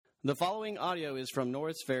The following audio is from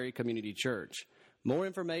Norris Ferry Community Church. More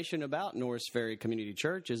information about Norris Ferry Community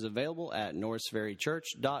Church is available at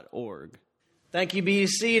norrisferrychurch.org. Thank you. Be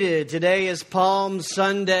seated. Today is Palm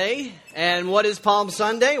Sunday. And what is Palm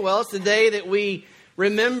Sunday? Well, it's the day that we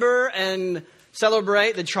remember and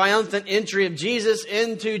celebrate the triumphant entry of Jesus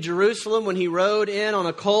into Jerusalem when he rode in on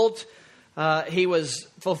a colt. He was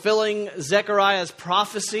fulfilling Zechariah's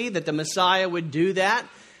prophecy that the Messiah would do that.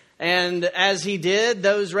 And as he did,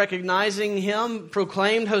 those recognizing him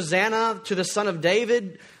proclaimed, "Hosanna to the Son of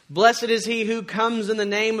David. Blessed is he who comes in the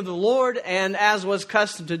name of the Lord." And as was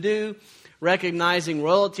custom to do, recognizing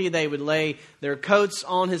royalty, they would lay their coats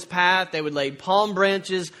on his path. They would lay palm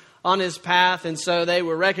branches on his path. And so they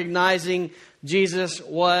were recognizing Jesus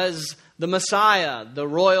was the Messiah, the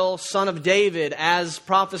royal Son of David, as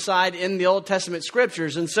prophesied in the Old Testament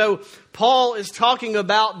Scriptures. And so Paul is talking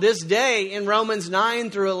about this day in Romans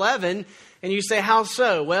 9 through 11. And you say, how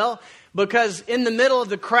so? Well, because in the middle of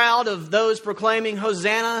the crowd of those proclaiming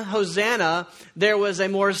Hosanna, Hosanna, there was a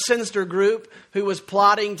more sinister group who was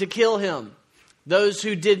plotting to kill him. Those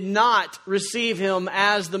who did not receive him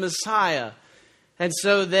as the Messiah. And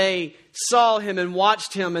so they saw him and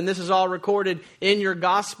watched him. And this is all recorded in your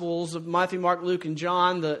Gospels of Matthew, Mark, Luke, and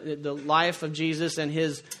John, the life of Jesus and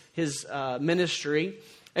his ministry.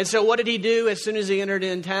 And so what did he do as soon as he entered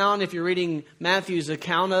in town? If you're reading Matthew's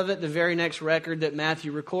account of it, the very next record that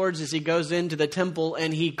Matthew records is he goes into the temple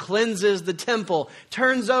and he cleanses the temple,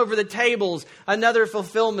 turns over the tables, another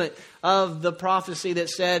fulfillment of the prophecy that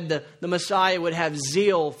said the Messiah would have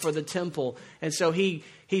zeal for the temple. And so he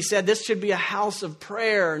said this should be a house of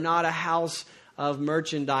prayer, not a house of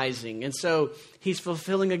merchandising. And so he's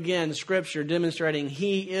fulfilling again Scripture, demonstrating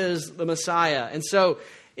he is the Messiah. And so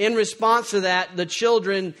in response to that, the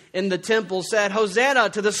children in the temple said, "Hosanna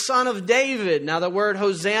to the Son of David." Now the word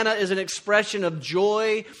Hosanna is an expression of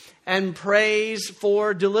joy and praise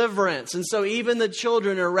for deliverance. And so even the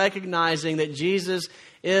children are recognizing that Jesus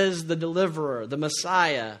is the deliverer, the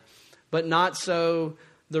Messiah, but not so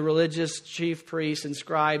the religious chief priests and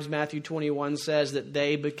scribes. Matthew 21 says that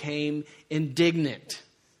they became indignant.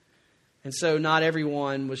 And so not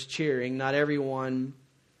everyone was cheering. Not everyone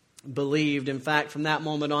believed. In fact, from that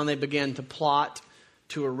moment on, they began to plot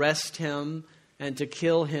to arrest him and to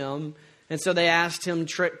kill him. And so they asked him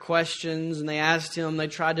trick questions and they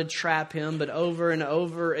tried to trap him. But over and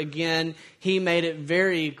over again, he made it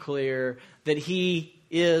very clear that he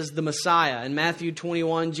is the Messiah. In Matthew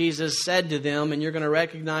 21, Jesus said to them, and you're going to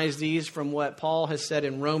recognize these from what Paul has said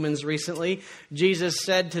in Romans recently. Jesus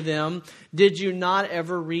said to them, "Did you not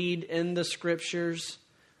ever read in the Scriptures,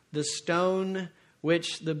 the stone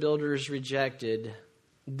which the builders rejected,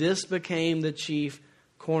 this became the chief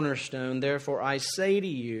cornerstone. Therefore I say to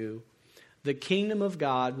you, the kingdom of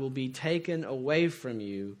God will be taken away from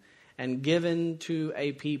you and given to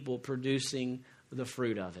a people producing the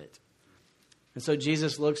fruit of it." And so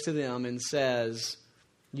Jesus looks to them and says,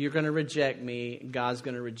 "You're going to reject me. God's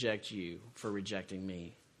going to reject you for rejecting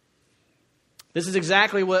me." This is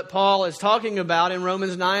exactly what Paul is talking about in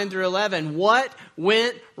Romans 9 through 11. What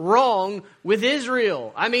went wrong with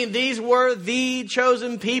Israel? I mean, these were the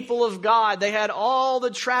chosen people of God. They had all the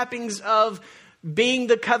trappings of being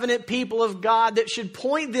the covenant people of God that should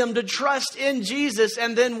point them to trust in Jesus.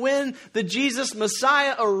 And then when the Jesus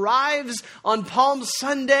Messiah arrives on Palm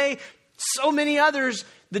Sunday, so many others,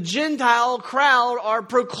 the Gentile crowd, are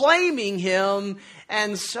proclaiming him.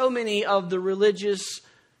 And so many of the religious,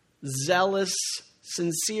 zealous,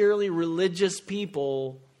 sincerely religious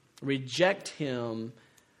people reject him.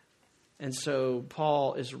 And so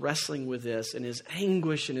Paul is wrestling with this and his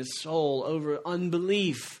anguish in his soul over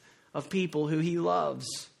unbelief of people who he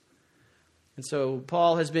loves. And so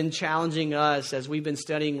Paul has been challenging us as we've been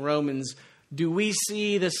studying Romans. Do we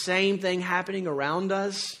see the same thing happening around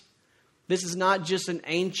us? This is not just an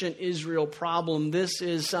ancient Israel problem. This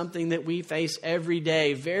is something that we face every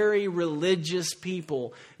day. Very religious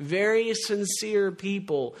people, very sincere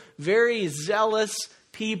people, very zealous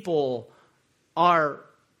people are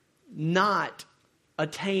not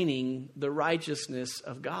attaining the righteousness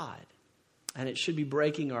of God. And it should be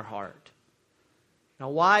breaking our heart. Now,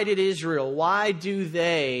 why do they,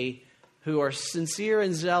 who are sincere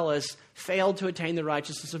and zealous, fail to attain the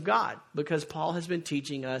righteousness of God? Because Paul has been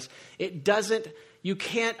teaching us you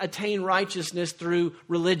can't attain righteousness through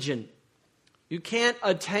religion. You can't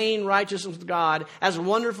attain righteousness with God. As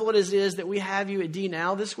wonderful it is that we have you at D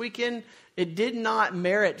Now this weekend, it did not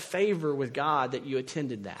merit favor with God that you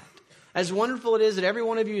attended that. As wonderful it is that every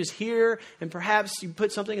one of you is here and perhaps you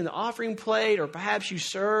put something in the offering plate or perhaps you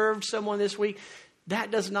served someone this week,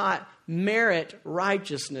 that does not merit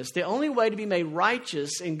righteousness. The only way to be made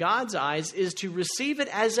righteous in God's eyes is to receive it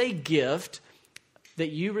as a gift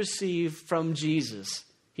that you receive from Jesus.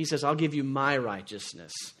 He says, I'll give you my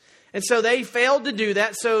righteousness. And so they failed to do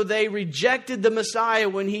that, so they rejected the Messiah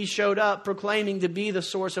when he showed up proclaiming to be the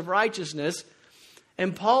source of righteousness.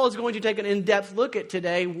 And Paul is going to take an in-depth look at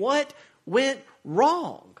today what went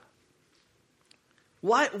wrong.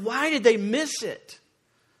 Why did they miss it?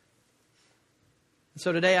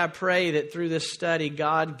 So today I pray that through this study,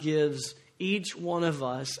 God gives each one of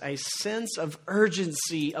us a sense of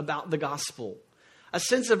urgency about the gospel. A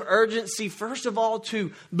sense of urgency, first of all,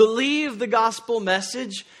 to believe the gospel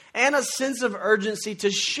message, and a sense of urgency to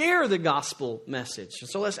share the gospel message.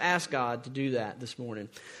 So let's ask God to do that this morning.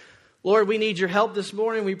 Lord, we need your help this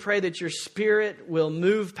morning. We pray that your Spirit will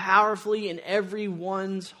move powerfully in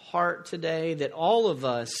everyone's heart today, that all of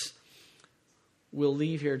us will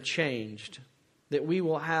leave here changed, that we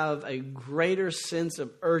will have a greater sense of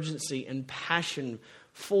urgency and passion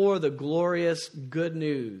for the glorious good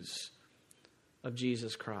news of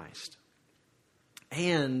Jesus Christ.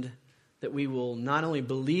 And that we will not only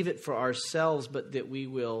believe it for ourselves, but that we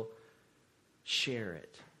will share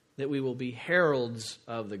it. That we will be heralds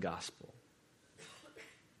of the gospel.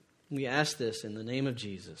 We ask this in the name of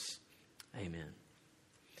Jesus. Amen.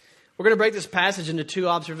 We're going to break this passage into two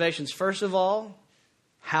observations. First of all,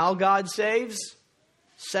 how God saves.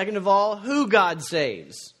 Second of all, who God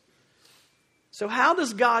saves. So how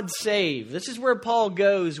does God save? This is where Paul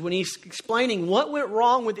goes when he's explaining what went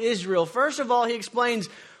wrong with Israel. First of all, he explains,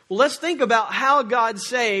 well, let's think about how God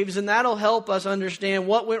saves, and that'll help us understand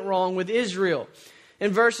what went wrong with Israel.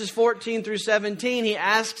 In verses 14 through 17, he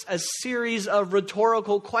asks a series of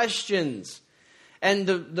rhetorical questions. And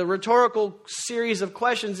the rhetorical series of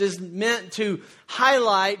questions is meant to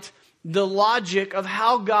highlight the logic of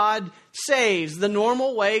how God saves, the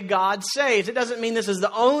normal way God saves. It doesn't mean this is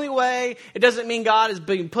the only way. It doesn't mean God is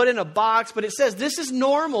being put in a box, but it says this is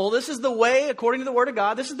normal. This is the way, according to the Word of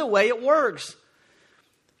God, this is the way it works.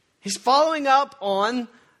 He's following up on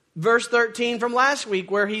verse 13 from last week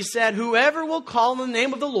where he said, whoever will call on the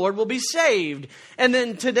name of the Lord will be saved. And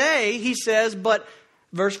then today he says, but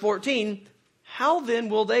verse 14, how then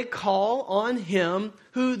will they call on him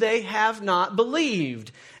who they have not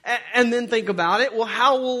believed? And then think about it. Well,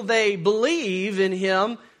 how will they believe in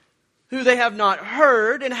him who they have not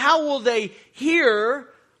heard? And how will they hear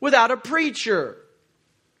without a preacher?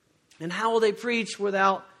 And how will they preach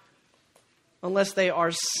unless they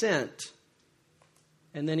are sent?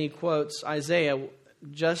 And then he quotes Isaiah,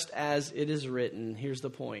 just as it is written. Here's the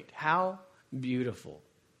point. How beautiful,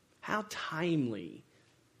 how timely.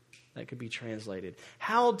 That could be translated.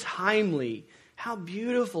 How timely, how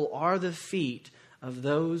beautiful are the feet of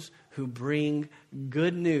those who bring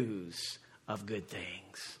good news of good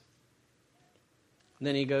things. And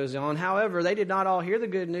then he goes on, however, they did not all hear the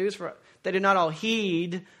good news, they did not all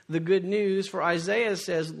heed the good news, for Isaiah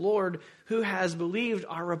says, Lord, who has believed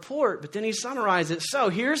our report? But then he summarizes it. So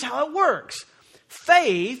here's how it works.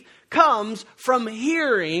 Faith comes from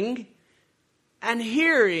hearing, and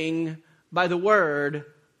hearing by the word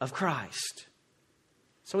of Christ.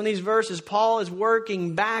 So in these verses, Paul is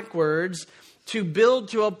working backwards to build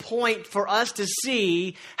to a point for us to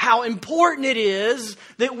see how important it is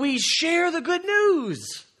that we share the good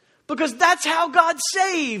news. Because that's how God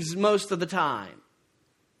saves most of the time.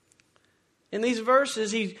 In these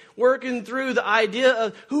verses, he's working through the idea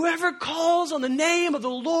of whoever calls on the name of the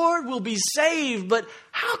Lord will be saved. But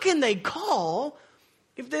how can they call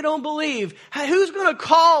if they don't believe? Who's going to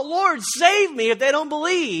call, Lord, save me, if they don't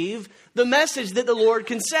believe the message that the Lord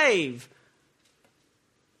can save?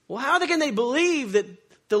 Well, how can they believe that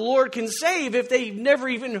the Lord can save if they've never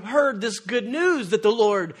even heard this good news that the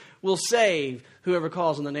Lord will save whoever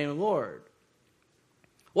calls on the name of the Lord?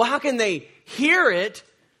 Well, how can they hear it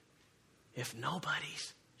if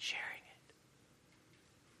nobody's sharing it?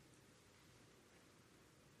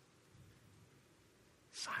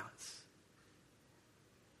 Silence.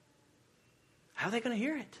 How are they going to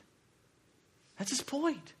hear it? That's his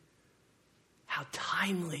point. How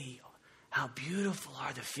timely, how beautiful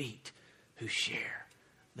are the feet who share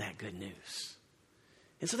that good news.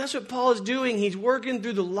 And so that's what Paul is doing. He's working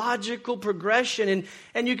through the logical progression.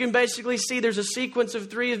 And you can basically see there's a sequence of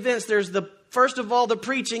three events. There's first of all, the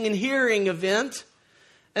preaching and hearing event.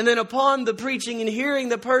 And then upon the preaching and hearing,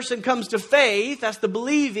 the person comes to faith. That's the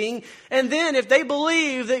believing. And then if they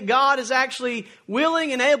believe that God is actually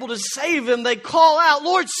willing and able to save them, they call out,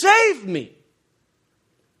 Lord, save me.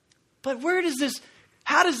 But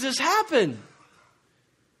how does this happen?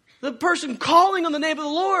 The person calling on the name of the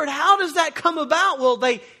Lord, how does that come about? Well,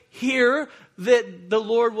 they hear that the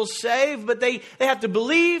Lord will save, but they have to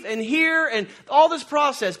believe and hear and all this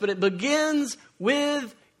process. But it begins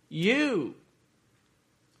with you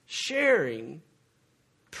sharing,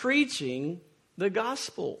 preaching the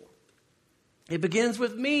gospel. It begins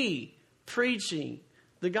with me preaching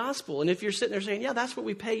the gospel. And if you're sitting there saying, yeah, that's what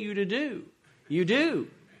we pay you to do. You do.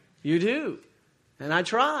 You do. And I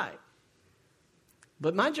try.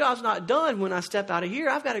 But my job's not done when I step out of here.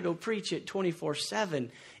 I've got to go preach it 24/7.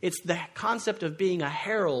 It's the concept of being a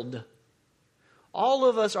herald. All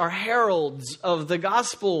of us are heralds of the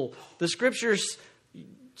gospel. The scriptures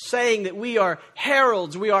saying that we are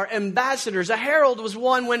heralds, we are ambassadors. A herald was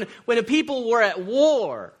one when a people were at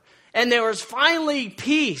war and there was finally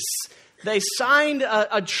peace. They signed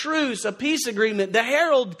a truce, a peace agreement. The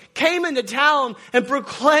herald came into town and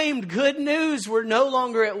proclaimed good news. We're no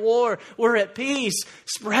longer at war. We're at peace.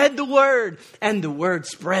 Spread the word. And the word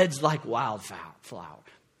spreads like wildfire.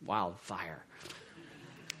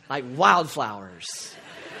 Like wildflowers.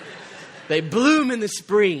 They bloom in the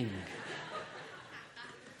spring.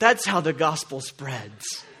 That's how the gospel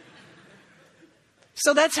spreads.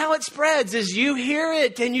 So that's how it spreads, is you hear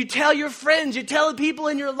it and you tell your friends, you tell the people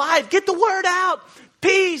in your life, get the word out.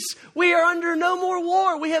 Peace. We are under no more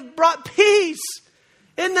war. We have brought peace.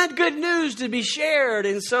 Isn't that good news to be shared?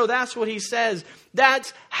 And so that's what he says.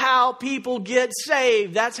 That's how people get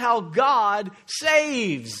saved. That's how God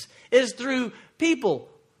saves, is through people.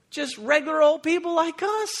 Just regular old people like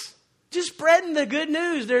us. Just spreading the good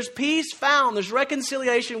news. There's peace found. There's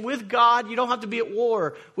reconciliation with God. You don't have to be at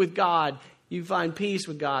war with God. You find peace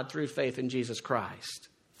with God through faith in Jesus Christ.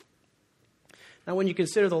 Now, when you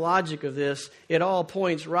consider the logic of this, it all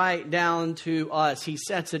points right down to us. He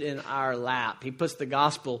sets it in our lap. He puts the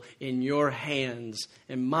gospel in your hands,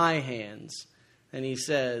 in my hands. And he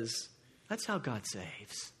says, that's how God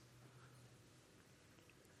saves.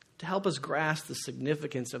 To help us grasp the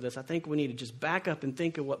significance of this, I think we need to just back up and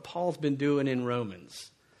think of what Paul's been doing in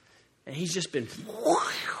Romans. And he's just been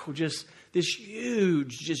just this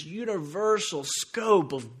huge, just universal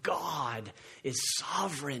scope of God is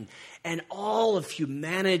sovereign. And all of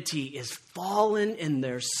humanity is fallen in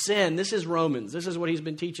their sin. This is Romans. This is what he's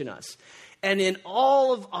been teaching us. And in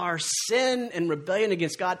all of our sin and rebellion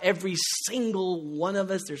against God, every single one of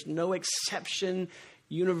us, there's no exception,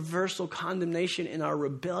 universal condemnation in our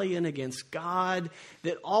rebellion against God,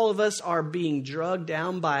 that all of us are being drugged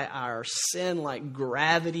down by our sin like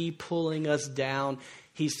gravity pulling us down.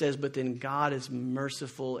 He says, but then God is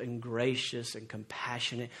merciful and gracious and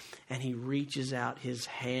compassionate, and he reaches out his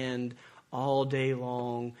hand all day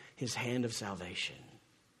long, his hand of salvation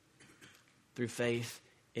through faith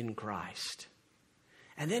in Christ.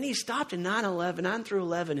 And then he stopped in 9 through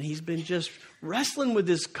 11, and he's been just wrestling with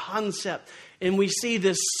this concept. And we see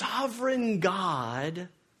this sovereign God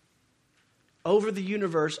over the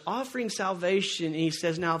universe offering salvation. And he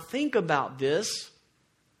says, now think about this.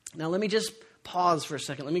 Now let me just pause for a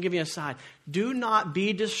second. Let me give you a side. Do not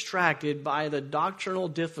be distracted by the doctrinal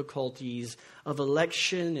difficulties of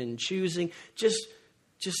election and choosing. Just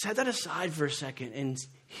set that aside for a second and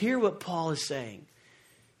hear what Paul is saying.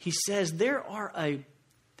 He says there are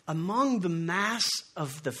among the mass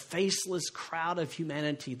of the faceless crowd of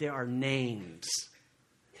humanity, there are names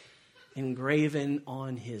engraven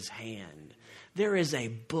on his hand. There is a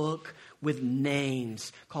book with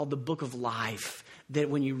names called the Book of Life, that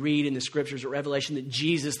when you read in the scriptures or Revelation, that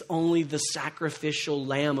Jesus, only the sacrificial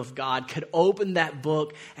Lamb of God, could open that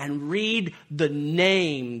book and read the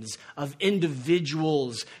names of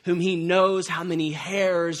individuals whom he knows how many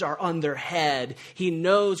hairs are on their head. He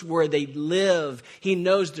knows where they live. He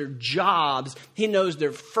knows their jobs. He knows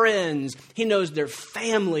their friends. He knows their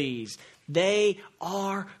families. They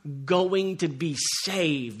are going to be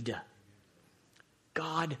saved.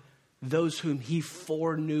 God, those whom he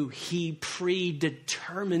foreknew, he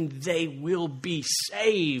predetermined they will be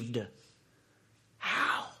saved.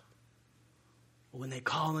 How? When they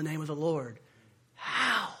call on the name of the Lord.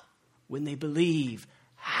 How? When they believe.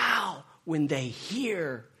 How? When they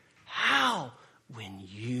hear. How? When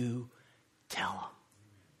you tell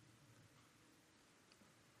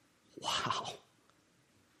them. Wow.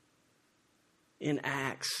 In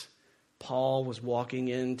Acts, Paul was walking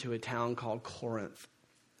into a town called Corinth,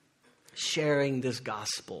 sharing this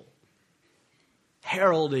gospel,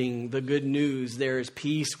 heralding the good news. There is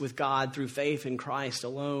peace with God through faith in Christ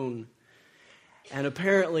alone. And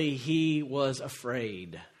apparently he was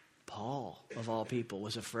afraid. Paul, of all people,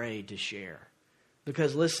 was afraid to share.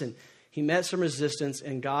 Because listen, he met some resistance,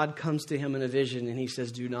 and God comes to him in a vision and he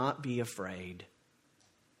says, do not be afraid.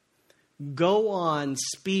 Go on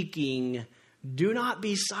speaking Do not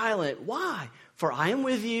be silent. Why? For I am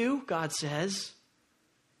with you, God says.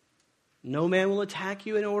 No man will attack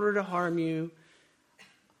you in order to harm you.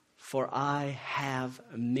 For I have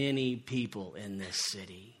many people in this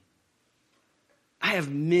city. I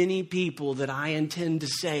have many people that I intend to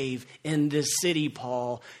save in this city,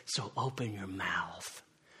 Paul. So open your mouth.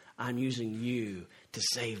 I'm using you to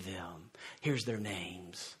save them. Here's their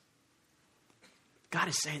names. God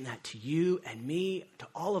is saying that to you and me, to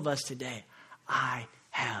all of us today. I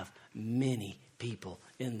have many people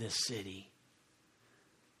in this city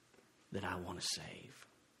that I want to save.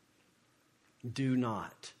 Do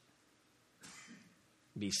not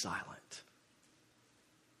be silent.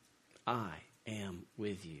 I am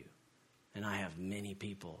with you, and I have many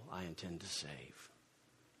people I intend to save.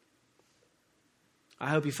 I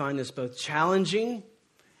hope you find this both challenging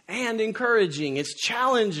and encouraging. It's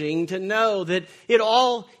challenging to know that it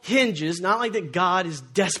all hinges, not like that God is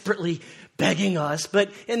desperately begging us,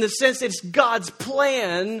 but in the sense that it's God's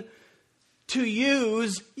plan to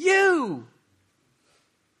use you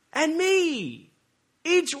and me,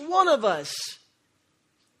 each one of us.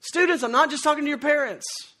 Students, I'm not just talking to your parents.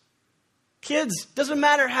 Kids, doesn't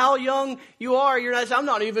matter how young you are. I'm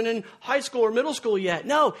not even in high school or middle school yet.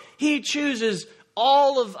 No, He chooses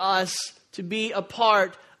all of us to be a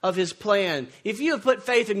part of His plan. If you have put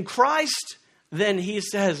faith in Christ, then He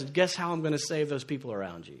says, guess how I'm going to save those people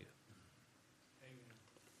around you.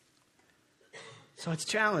 So it's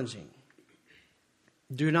challenging.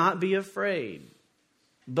 Do not be afraid,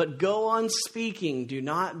 but go on speaking. Do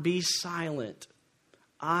not be silent.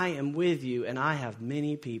 I am with you, and I have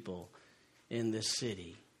many people in this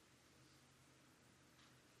city.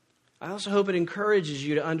 I also hope it encourages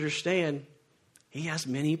you to understand He has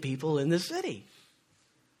many people in this city.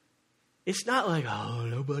 It's not like, oh,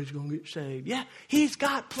 nobody's going to get saved. Yeah, He's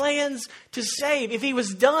got plans to save. If He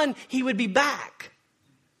was done, He would be back.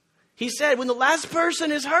 He said, when the last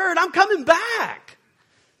person is heard, I'm coming back.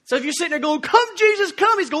 So if you're sitting there going, come Jesus,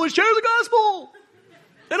 come. He's going to share the gospel.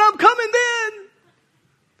 And I'm coming then.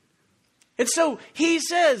 And so He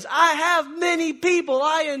says, I have many people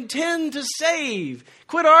I intend to save.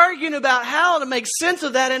 Quit arguing about how to make sense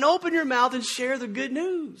of that and open your mouth and share the good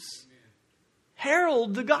news.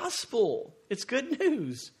 Herald the gospel. It's good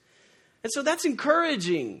news. And so that's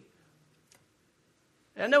encouraging.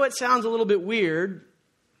 I know it sounds a little bit weird.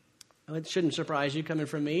 It shouldn't surprise you coming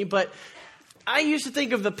from me, but I used to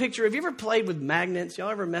think of the picture. Have you ever played with magnets? Y'all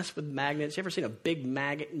ever messed with magnets? You ever seen a big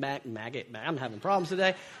maggot? I'm having problems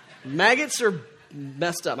today. Maggots are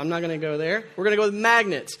messed up. I'm not going to go there. We're going to go with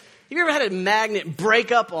magnets. Have you ever had a magnet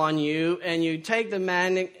break up on you, and you take the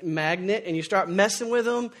magnet and you start messing with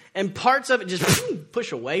them, and parts of it just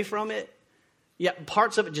push away from it? Yeah,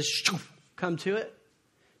 parts of it just come to it.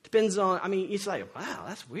 Depends on, it's like, wow,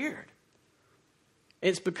 that's weird.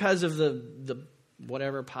 It's because of the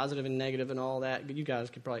whatever, positive and negative and all that. You guys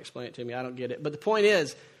could probably explain it to me. I don't get it. But the point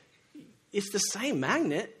is, it's the same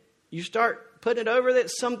magnet. You start putting it over it,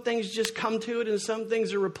 some things just come to it and some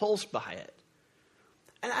things are repulsed by it.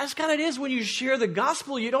 And that's kind of it is when you share the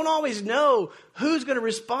gospel. You don't always know who's going to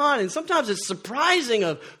respond. And sometimes it's surprising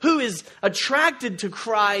of who is attracted to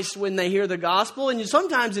Christ when they hear the gospel. And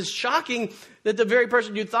sometimes it's shocking that the very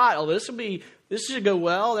person you thought, oh, this should go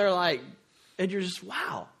well. They're like, and you're just,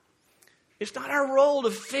 wow. It's not our role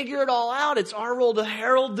to figure it all out. It's our role to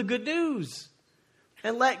herald the good news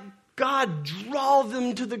and let God draw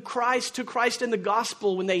them to Christ in the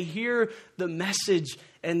gospel when they hear the message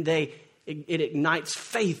and it ignites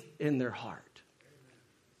faith in their heart.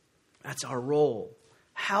 That's our role.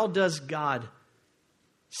 How does God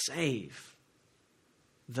save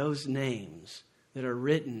those names that are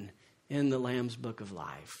written in the Lamb's Book of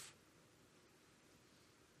Life?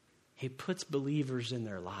 He puts believers in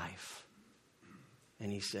their life.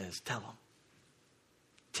 And He says, tell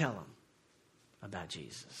them about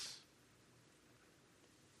Jesus.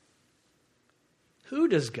 Who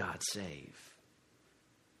does God save?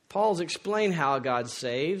 Paul's explained how God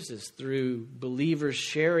saves is through believers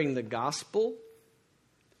sharing the gospel.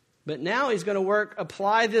 But now he's going to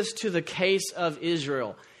apply this to the case of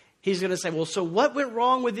Israel. He's going to say, well, so what went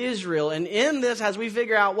wrong with Israel? And in this, as we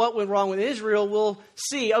figure out what went wrong with Israel, we'll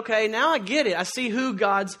see, okay, now I get it. I see who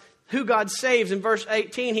God saves. In verse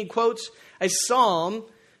 18, he quotes a psalm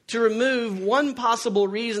to remove one possible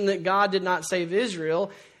reason that God did not save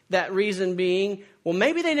Israel. That reason being, well,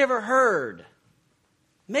 maybe they never heard.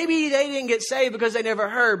 Maybe they didn't get saved because they never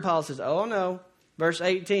heard. Paul says, oh no. Verse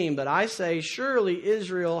 18, but I say, surely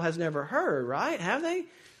Israel has never heard, right? Have they?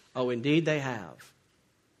 Oh, indeed they have.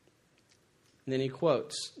 And then he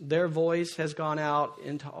quotes, their voice has gone out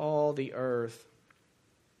into all the earth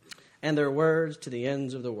and their words to the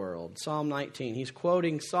ends of the world. Psalm 19. He's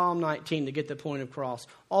quoting Psalm 19 to get the point across.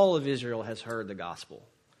 All of Israel has heard the gospel.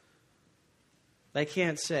 They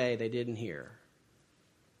can't say they didn't hear.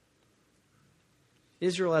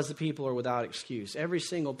 Israel as the people are without excuse. Every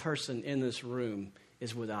single person in this room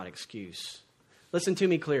is without excuse. Listen to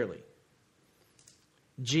me clearly.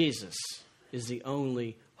 Jesus is the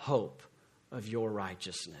only hope of your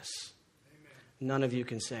righteousness. Amen. None of you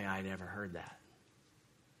can say, I never heard that.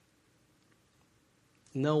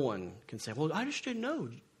 No one can say, well, I just didn't know,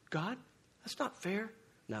 God. That's not fair.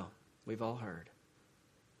 No, we've all heard.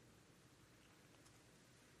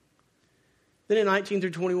 Then in 19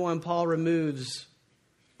 through 21, Paul removes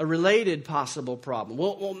a related possible problem.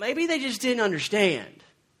 Well, maybe they just didn't understand.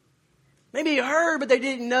 Maybe you heard, but they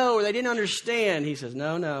didn't know, or they didn't understand. He says,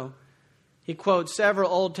 no. He quotes several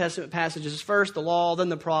Old Testament passages. First, the law, then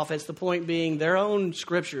the prophets. The point being their own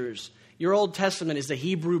scriptures. Your Old Testament is the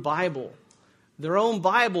Hebrew Bible. Their own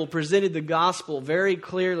Bible presented the gospel very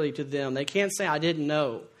clearly to them. They can't say, I didn't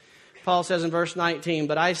know. Paul says in verse 19,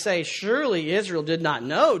 but I say, surely Israel did not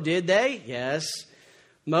know, did they? Yes.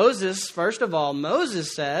 Moses, first of all,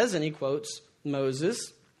 Moses says, and he quotes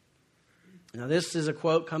Moses. Now this is a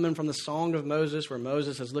quote coming from the Song of Moses, where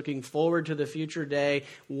Moses is looking forward to the future day,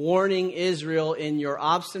 warning Israel, in your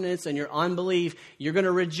obstinance and your unbelief, you're going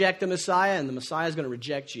to reject the Messiah, and the Messiah is going to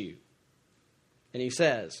reject you. And he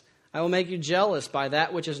says, I will make you jealous by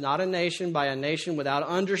that which is not a nation, by a nation without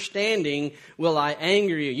understanding will I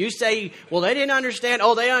anger you. You say, well, they didn't understand.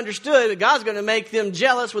 Oh, they understood, but God's going to make them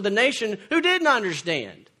jealous with a nation who didn't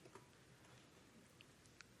understand.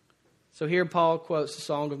 So here Paul quotes the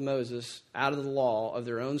Song of Moses out of the law of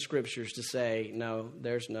their own scriptures to say, no,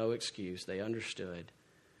 there's no excuse. They understood.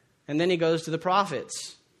 And then he goes to the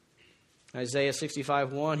prophets. Isaiah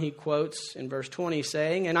 65:1, he quotes in verse 20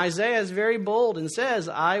 saying, and Isaiah is very bold and says,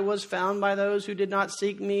 I was found by those who did not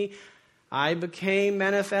seek me. I became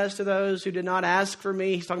manifest to those who did not ask for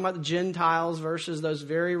me. He's talking about the Gentiles versus those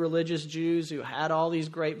very religious Jews who had all these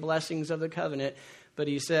great blessings of the covenant. But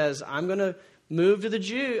he says, I'm going to move to the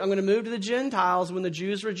Gentiles when the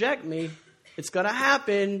Jews reject me. It's going to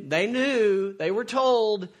happen. They knew. They were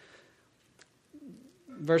told.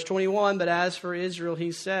 Verse 21, but as for Israel,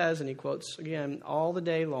 he says, and he quotes again, all the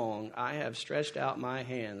day long I have stretched out my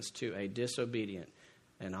hands to a disobedient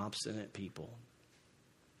and obstinate people.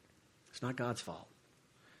 It's not God's fault.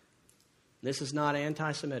 This is not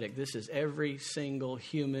anti-Semitic. This is every single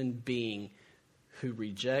human being who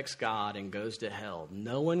rejects God and goes to hell.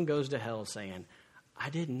 No one goes to hell saying,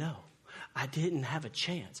 I didn't know. I didn't have a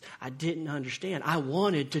chance. I didn't understand. I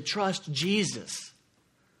wanted to trust Jesus.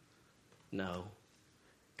 No.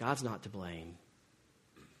 God's not to blame.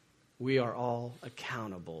 We are all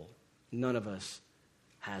accountable. None of us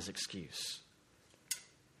has excuse.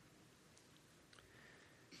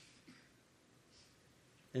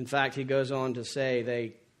 In fact, he goes on to say,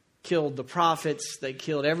 they killed the prophets. They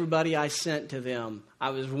killed everybody I sent to them. I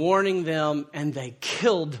was warning them, and they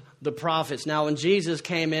killed the prophets. Now, when Jesus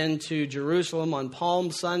came into Jerusalem on Palm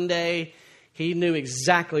Sunday, he knew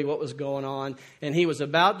exactly what was going on, and he was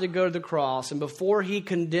about to go to the cross. And before he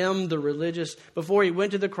went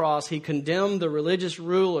to the cross, he condemned the religious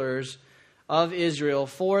rulers of Israel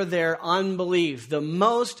for their unbelief. The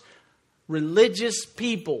most religious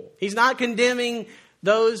people. He's not condemning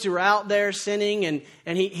those who are out there sinning,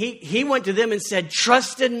 and he went to them and said,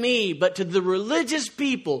 trust in me. But to the religious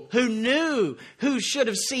people who knew, who should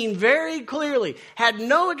have seen very clearly, had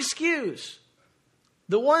no excuse,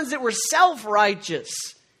 the ones that were self-righteous,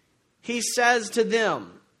 he says to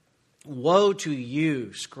them, woe to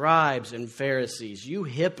you, scribes and Pharisees, you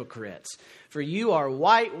hypocrites, for you are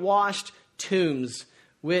whitewashed tombs,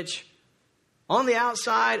 which on the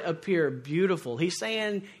outside appear beautiful. He's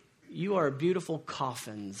saying you are beautiful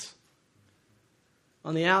coffins.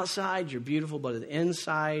 On the outside, you're beautiful, but on the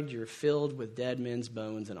inside, you're filled with dead men's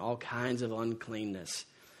bones and all kinds of uncleanness.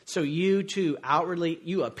 So you too, outwardly,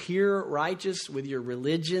 you appear righteous with your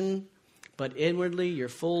religion, but inwardly you're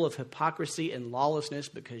full of hypocrisy and lawlessness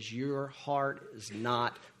because your heart is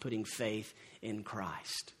not putting faith in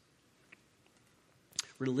Christ.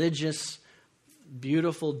 Religious,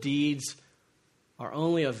 beautiful deeds are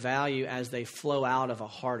only of value as they flow out of a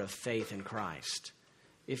heart of faith in Christ.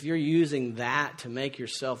 If you're using that to make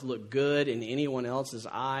yourself look good in anyone else's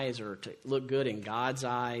eyes or to look good in God's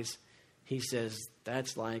eyes, he says,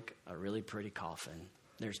 that's like a really pretty coffin.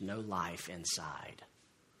 There's no life inside.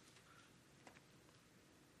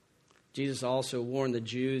 Jesus also warned the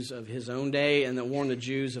Jews of his own day and then warned the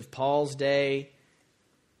Jews of Paul's day.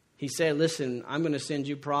 he said, listen, I'm going to send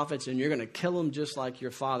you prophets and you're going to kill them just like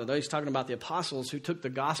your father. Though he's talking about the apostles who took the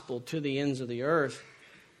gospel to the ends of the earth.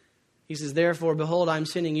 He says, therefore, behold, I'm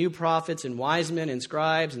sending you prophets and wise men and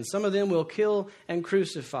scribes, and some of them will kill and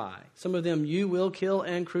crucify. Some of them you will kill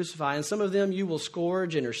and crucify, and some of them you will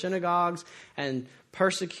scourge in your synagogues and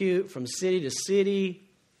persecute from city to city,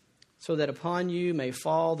 so that upon you may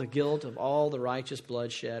fall the guilt of all the righteous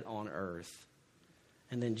bloodshed on earth.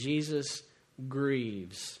 And then Jesus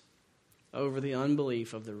grieves over the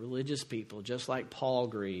unbelief of the religious people, just like Paul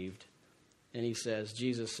grieved. And he says,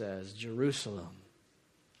 Jesus says, Jerusalem,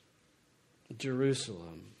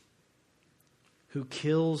 Jerusalem, who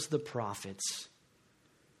kills the prophets,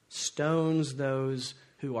 stones those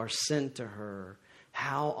who are sent to her.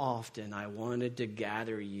 How often I wanted to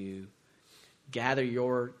gather your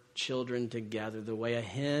children together the way a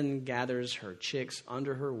hen gathers her chicks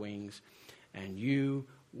under her wings, and you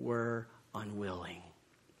were unwilling.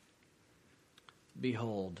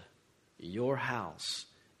 Behold, your house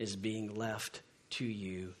is being left to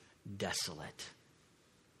you desolate.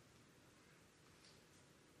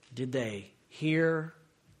 Did they hear?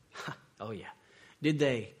 Oh, yeah. Did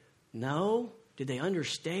they know? Did they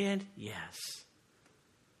understand? Yes.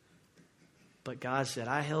 But God said,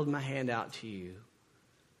 I held my hand out to you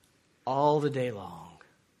all the day long.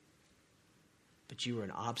 But you were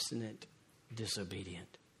an obstinate,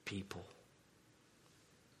 disobedient people.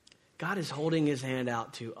 God is holding his hand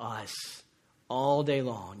out to us all day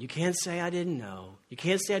long. You can't say I didn't know. You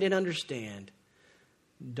can't say I didn't understand.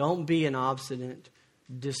 Don't be an obstinate,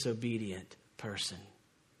 disobedient person.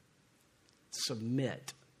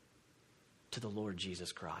 Submit to the Lord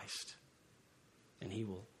Jesus Christ, and he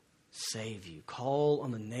will save you. Call on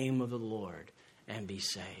the name of the Lord and be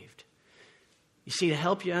saved. You see, to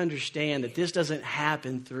help you understand that this doesn't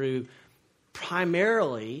happen through,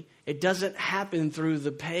 primarily, it doesn't happen through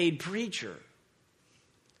the paid preacher.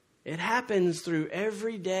 It happens through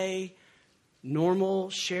everyday, normal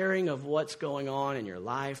sharing of what's going on in your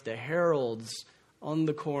life. The heralds on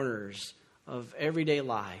the corners of everyday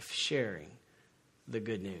life sharing the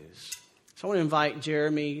good news. So I want to invite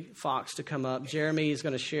Jeremy Fox to come up. Jeremy is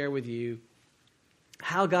going to share with you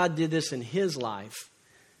how God did this in his life.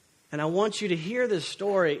 And I want you to hear this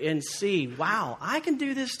story and see, wow, I can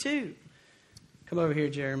do this too. Come over here,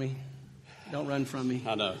 Jeremy. Don't run from me.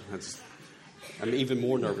 I know. I'm even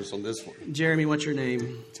more nervous on this one. Jeremy, what's your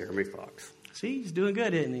name? Jeremy Fox. See, he's doing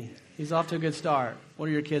good, isn't he? He's off to a good start. What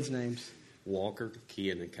are your kids' names? Walker,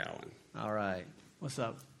 Kian, and Callan. All right. What's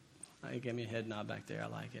up? You gave me a head nod back there. I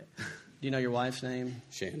like it. Do you know your wife's name?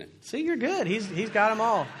 Shannon. See, you're good. He's got them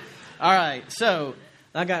all. All right. So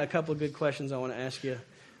I got a couple of good questions I want to ask you.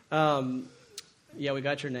 Yeah, we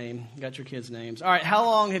got your name. Got your kids' names. All right. How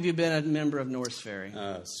long have you been a member of Norris Ferry?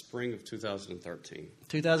 Spring of 2013.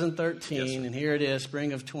 2013, yes, and here it is,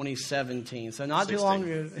 spring of 2017. So not 16. too long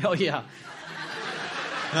ago. Oh, yeah.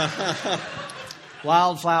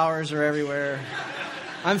 Wildflowers are everywhere.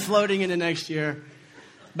 I'm floating into next year.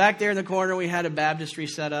 Back there in the corner, we had a baptistry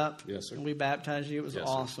set up. Yes, sir. And we baptized you. It was yes, an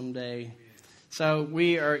awesome day. So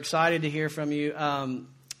we are excited to hear from you.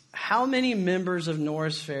 How many members of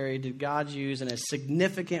Norris Ferry did God use in a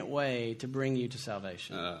significant way to bring you to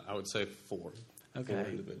salvation? I would say 4. Okay. 4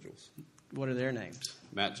 individuals. What are their names?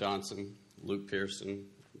 Matt Johnson, Luke Pearson,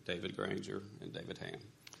 David Granger, and David Ham.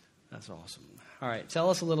 That's awesome. All right. Tell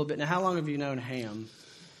us a little bit. Now, how long have you known Ham?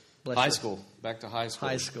 High school. Back to high school.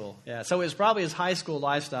 High school. Yeah. So it was probably his high school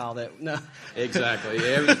lifestyle that... No. Exactly.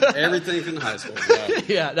 Everything from high school. Yeah.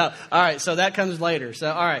 Yeah. No. All right. So that comes later.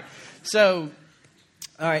 So, all right. So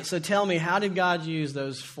tell me, how did God use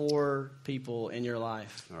those 4 people in your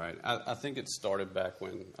life? All right. I think it started back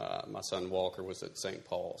when my son Walker was at St.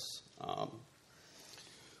 Paul's.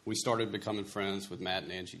 We started becoming friends with Matt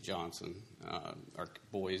and Angie Johnson. Our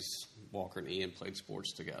boys, Walker and Ian, played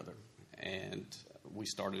sports together. And we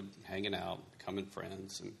started hanging out, becoming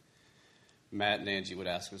friends. And Matt and Angie would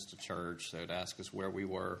ask us to church. They would ask us where we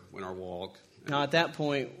were in our walk. Now, at that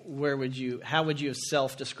point, how would you have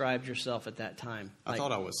self-described yourself at that time? I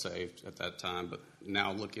thought I was saved at that time, but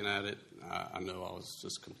now looking at it, I know I was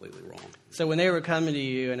just completely wrong. So when they were coming to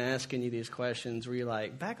you and asking you these questions, were you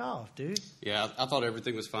like, back off, dude? Yeah, I thought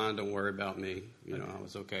everything was fine. Don't worry about me. I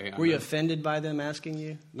was okay. Were you offended by them asking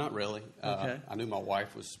you? Not really. Okay. I knew my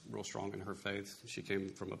wife was real strong in her faith. She came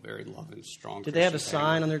from a very loving, strong Did they have a Christian sign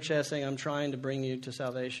family. on their chest saying, I'm trying to bring you to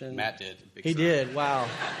salvation? Matt did. He did. Wow.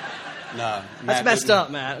 No. That's messed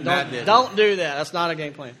up, Matt. Don't do that. That's not a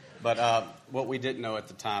game plan. But what we didn't know at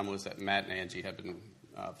the time was that Matt and Angie had been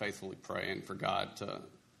faithfully praying for God to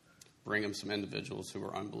bring them some individuals who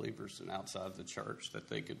were unbelievers and outside the church that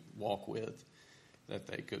they could walk with, that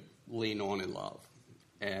they could lean on in love,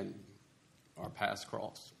 and our paths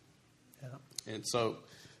crossed. Yeah. And so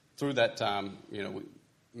through that time,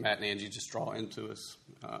 Matt and Angie just draw into us.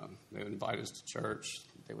 They would invite us to church.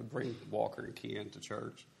 They would bring Walker and Kian to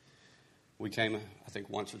church. We came, I think,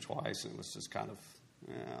 once or twice, and it was just kind of,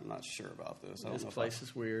 I'm not sure about this. This place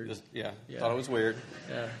is weird. Yeah, thought it was weird.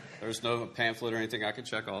 Yeah. There was no pamphlet or anything I could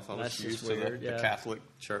check off. I was used to the Catholic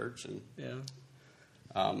church. And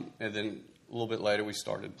then a little bit later, we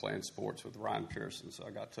started playing sports with Ryan Pearson, so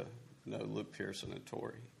I got to know Luke Pearson and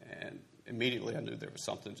Tori. And immediately I knew there was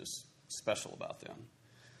something just special about them.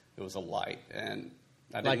 It was a light, and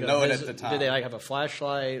I didn't know it at the time. Did they have a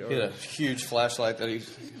flashlight? Or? He had a huge flashlight that he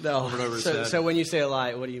over and over his head. So when you say a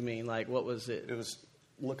light, what do you mean? Like, what was it? It was,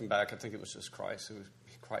 looking back, I think it was just Christ.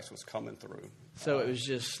 Christ was coming through. So it was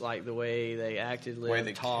just like the way they acted, lived, the way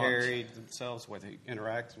they talked. carried themselves, the way they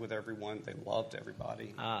interacted with everyone. They loved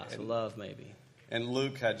everybody. So love maybe. And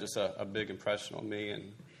Luke had just a big impression on me,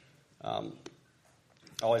 and I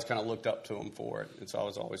always kind of looked up to him for it. And so I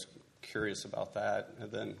was always curious about that.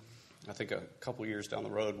 And then I think a couple years down the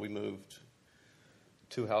road, we moved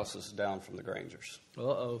 2 houses down from the Grangers.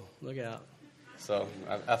 Uh-oh, look out. So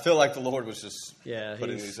I feel like the Lord was just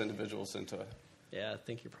putting these individuals into it. Yeah, I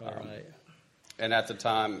think you're probably right. And at the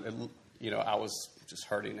time, I was just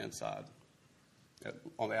hurting inside.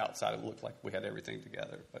 On the outside, it looked like we had everything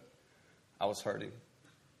together, but I was hurting.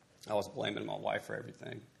 I was blaming my wife for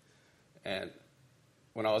everything. And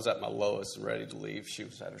when I was at my lowest and ready to leave, she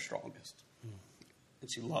was at her strongest.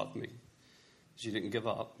 And she loved me. She didn't give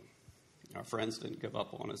up. Our friends didn't give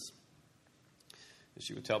up on us. And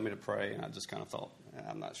she would tell me to pray, and I just kind of thought,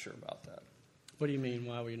 I'm not sure about that. What do you mean?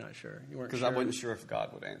 Why were you not sure? You weren't sure? Because I wasn't sure if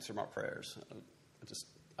God would answer my prayers.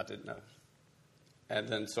 I didn't know. And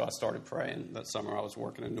then so I started praying. That summer I was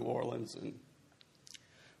working in New Orleans, and I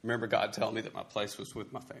remember God telling me that my place was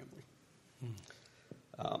with my family.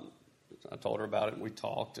 I told her about it, and we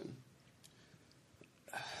talked, and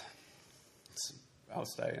I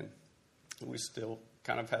was staying. We still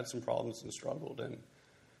kind of had some problems and struggled. And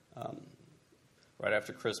right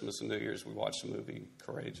after Christmas and New Year's, we watched the movie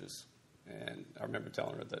Courageous. And I remember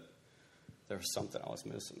telling her that there was something I was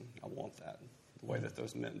missing. I want that, the way that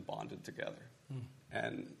those men bonded together.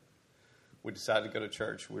 And we decided to go to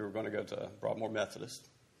church. We were going to go to Broadmoor Methodist.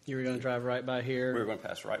 You were going to drive right by here? We were going to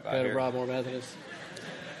pass right by here. Go to Broadmoor Methodist?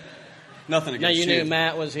 Nothing against you. Now, you knew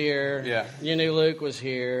Matt was here. Yeah. You knew Luke was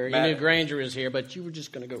here. You knew Granger was here, but you were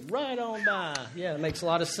just going to go right on by. Yeah, it makes a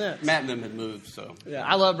lot of sense. Matt and them had moved, so. Yeah,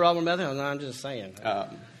 I love Broadmoor Methodist. I'm just saying.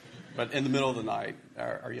 But in the middle of the night,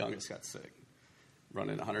 our youngest got sick,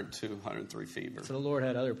 running 102, 103 fever. So the Lord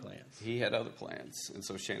had other plans. He had other plans, and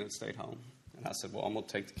so Shannon stayed home. And I said, well, I'm going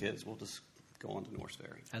to take the kids. We'll just go on to North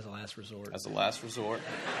Ferry. As a last resort. As a last resort.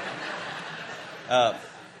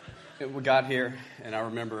 We got here, and I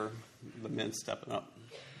remember the men stepping up.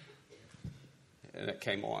 And it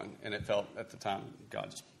came on, and it felt at the time, God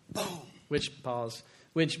just, boom.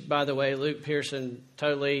 Which, by the way, Luke Pearson,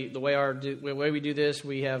 totally, the way we do this,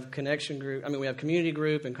 we have connection group. We have community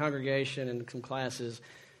group and congregation and some classes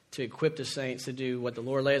to equip the saints to do what the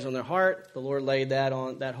Lord lays on their heart. The Lord laid that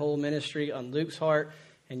on that whole ministry on Luke's heart,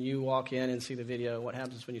 and you walk in and see the video. What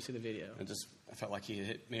happens when you see the video? I felt like he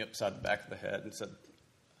hit me upside the back of the head and said,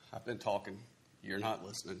 I've been talking, you're not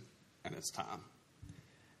listening, and it's time.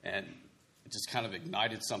 And it just kind of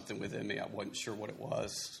ignited something within me. I wasn't sure what it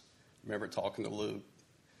was. I remember talking to Luke.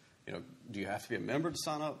 Do you have to be a member to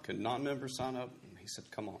sign up? Could non-members sign up? And he said,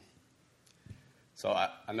 come on. So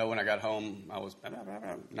I know when I got home, I was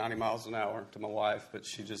 90 miles an hour to my wife, but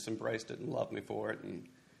she just embraced it and loved me for it. And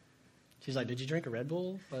she's like, did you drink a Red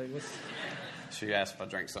Bull? She asked if I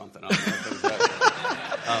drank something. I don't know if it was Red Bull.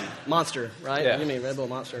 Monster, right? Yeah. You mean Red Bull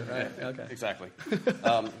Monster, right? Yeah, okay. Exactly.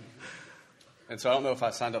 And so I don't know if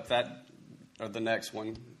I signed up that or the next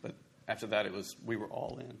one, but after that we were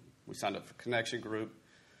all in. We signed up for Connection Group.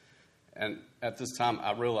 And at this time,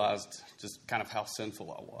 I realized just kind of how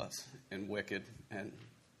sinful I was and wicked, and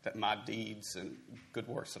that my deeds and good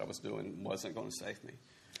works that I was doing wasn't going to save me.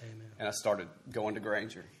 Amen. And I started going to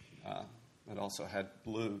Granger. I'd also had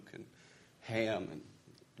Luke and Ham, and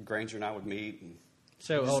Granger and I would meet. And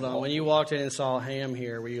so, hold on. When you walked in and saw Ham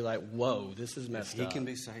here, were you like, whoa, this is messed up? He can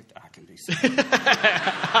be saved, I can be saved.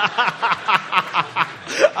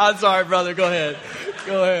 I'm sorry, brother. Go ahead.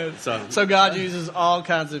 So God uses all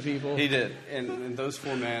kinds of people. He did. And those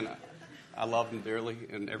 4 men, I love them dearly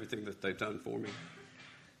and everything that they've done for me.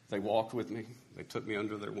 They walked with me. They took me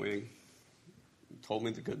under their wing, told me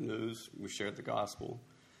the good news. We shared the gospel.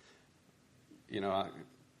 I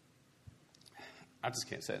just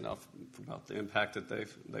can't say enough about the impact that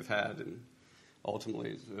they've had. And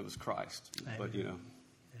ultimately it was Christ. Amen. But, Yeah.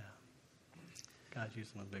 God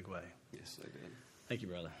used them in a big way. yes, they did. Thank you,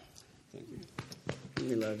 brother. Thank you.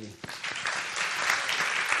 We love you.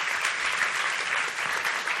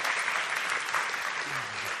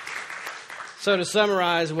 So to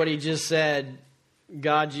summarize what he just said,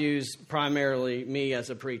 God used primarily me as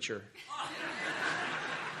a preacher.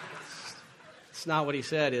 It's not what he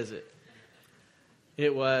said, is it?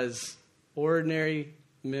 It was ordinary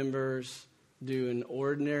members doing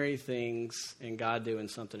ordinary things and God doing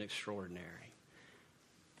something extraordinary.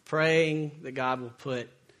 Praying that God will put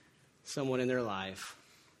someone in their life,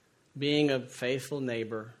 being a faithful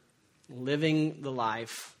neighbor, living the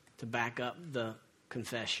life to back up the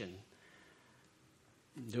confession.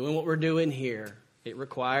 Doing what we're doing here, it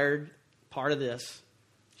required part of this,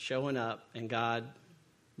 showing up and God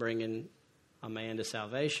bringing a man to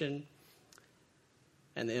salvation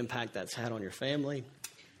and the impact that's had on your family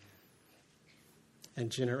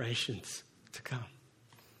and generations to come.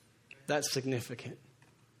 That's significant.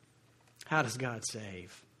 How does God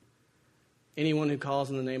save? Anyone who calls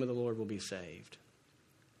in the name of the Lord will be saved.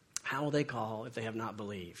 How will they call if they have not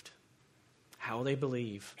believed? How will they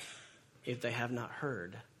believe if they have not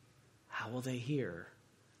heard? How will they hear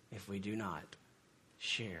if we do not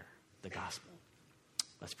share the gospel?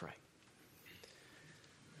 Let's pray.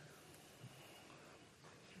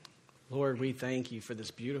 Lord, we thank you for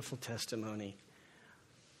this beautiful testimony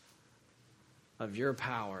of your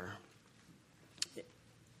power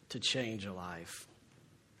to change a life.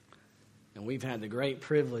 And we've had the great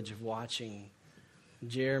privilege of watching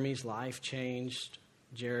Jeremy's life changed,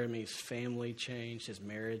 Jeremy's family changed, his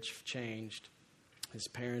marriage changed, his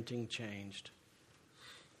parenting changed.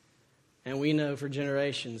 And we know for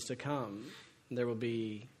generations to come, there will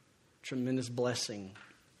be tremendous blessing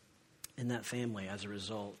in that family as a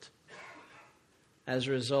result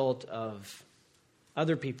of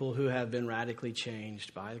other people who have been radically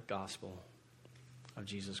changed by the gospel of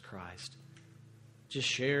Jesus Christ. Just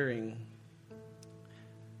sharing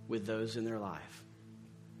with those in their life.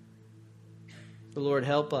 The Lord,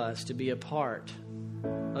 help us to be a part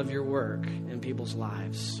of your work in people's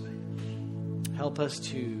lives. Help us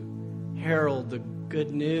to herald the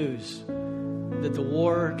good news that the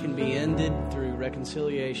war can be ended through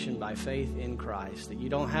reconciliation by faith in Christ, that you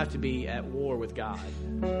don't have to be at war with God.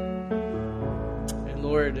 And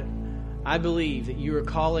Lord, I believe that you are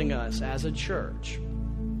calling us as a church.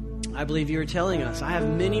 I believe you are telling us, I have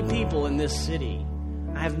many people in this city.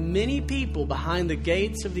 I have many people behind the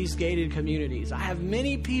gates of these gated communities. I have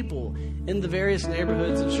many people in the various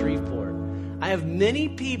neighborhoods of Shreveport. I have many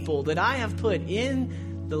people that I have put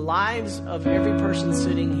in the lives of every person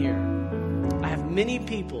sitting here. I have many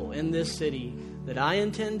people in this city that I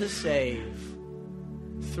intend to save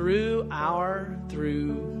through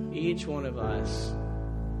each one of us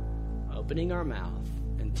opening our mouth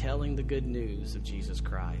and telling the good news of Jesus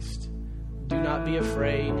Christ. Do not be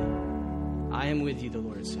afraid. I am with you, the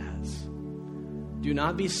Lord says. Do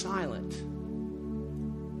not be silent,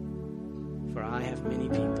 for I have many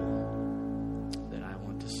people that I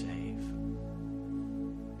want to save.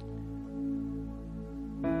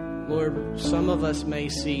 Lord, some of us may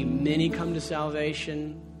see many come to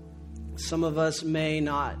salvation. Some of us may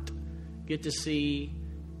not get to see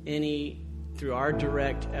any through our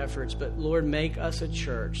direct efforts. But Lord, make us a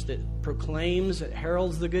church that proclaims, that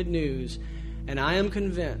heralds the good news. And I am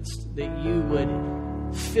convinced that you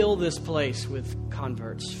would fill this place with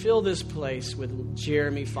converts. Fill this place with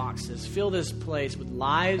Jeremy Foxes. Fill this place with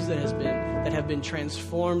lives that have been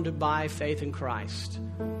transformed by faith in Christ.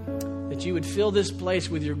 That you would fill this place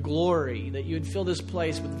with your glory. That you would fill this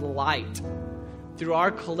place with light. Through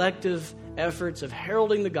our collective efforts of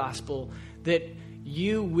heralding the gospel, that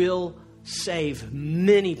you will save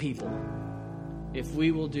many people if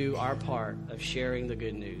we will do our part of sharing the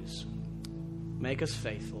good news. Make us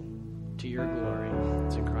faithful to your glory.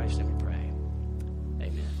 It's in Christ's name we pray.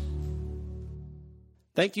 Amen.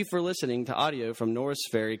 Thank you for listening to audio from Norris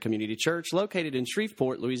Ferry Community Church, located in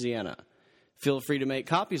Shreveport, Louisiana. Feel free to make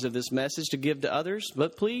copies of this message to give to others,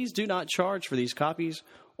 but please do not charge for these copies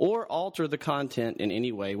or alter the content in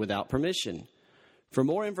any way without permission. For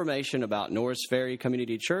more information about Norris Ferry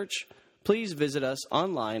Community Church, please visit us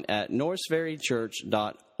online at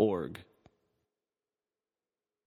norrisferrychurch.org.